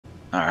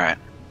Alright.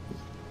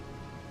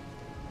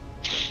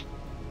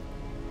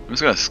 I'm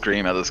just gonna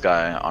scream at this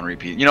guy on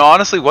repeat. You know,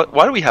 honestly,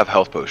 why do we have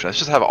health potions? Let's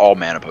just have all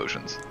mana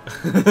potions.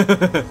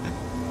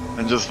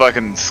 And just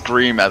fucking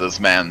scream at this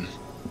man.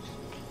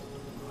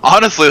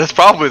 Honestly, that's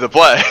probably the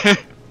play.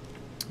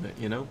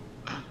 You know?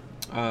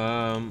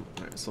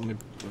 Alright, so let me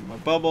put my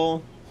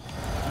bubble.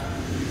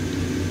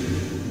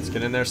 Let's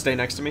get in there, stay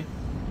next to me.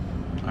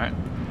 Alright.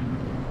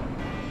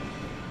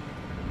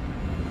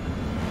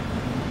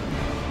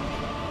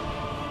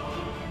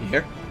 You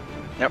here?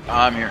 Yep,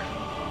 I'm here.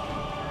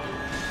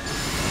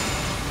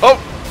 Oh!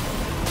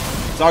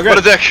 It's all good. What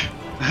a dick!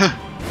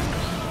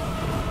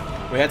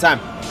 We had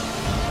time.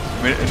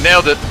 We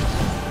nailed it.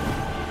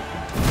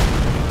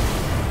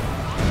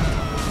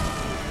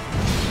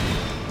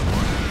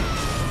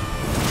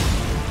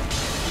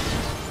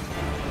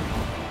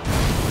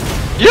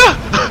 Yeah!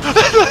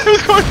 I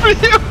was going for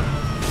you!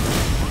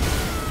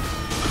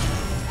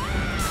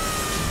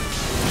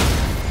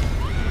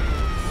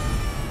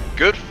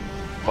 Good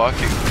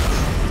fucking...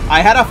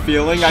 I had a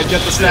feeling I'd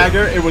get the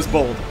stagger. It was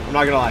bold. I'm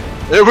not gonna lie.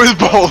 It was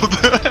bold.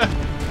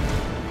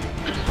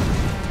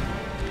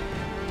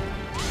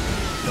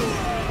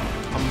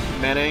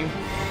 I'm manning.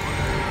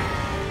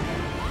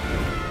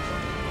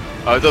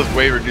 Oh, it does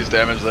way reduced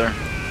damage there.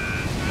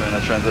 In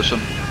that transition.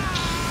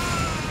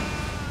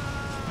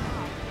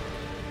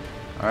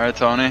 Alright,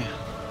 Tony.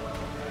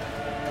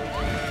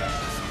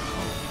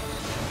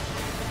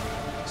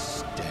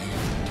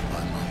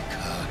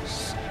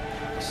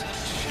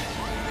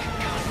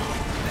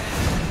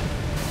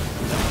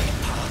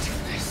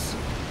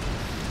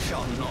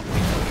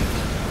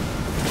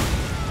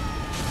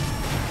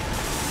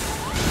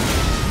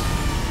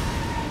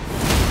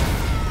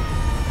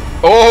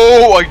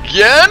 Oh,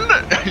 again?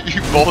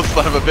 You bold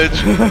son of a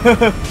bitch.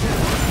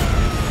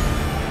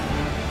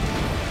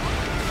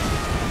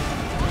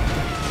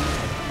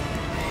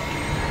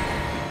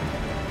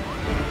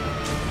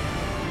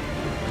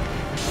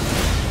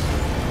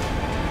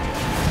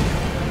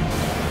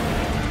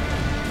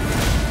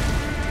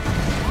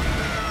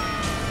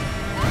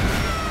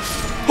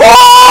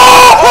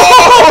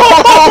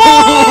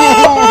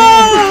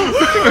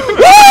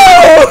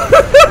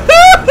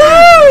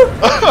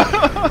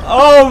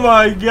 Oh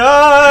my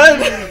god!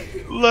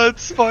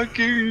 Let's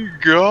fucking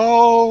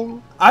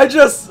go! I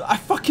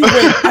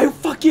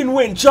fucking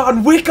went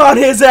John Wick on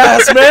his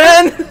ass,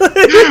 man!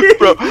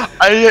 Bro,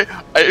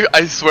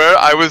 I swear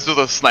I was just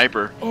a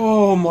sniper.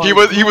 Oh my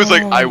He was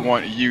like, I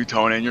want you,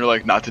 Tony, and you're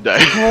like, not today.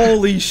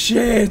 Holy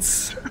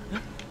shit!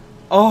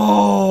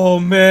 Oh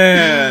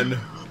man!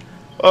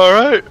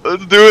 Alright,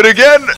 let's do it again!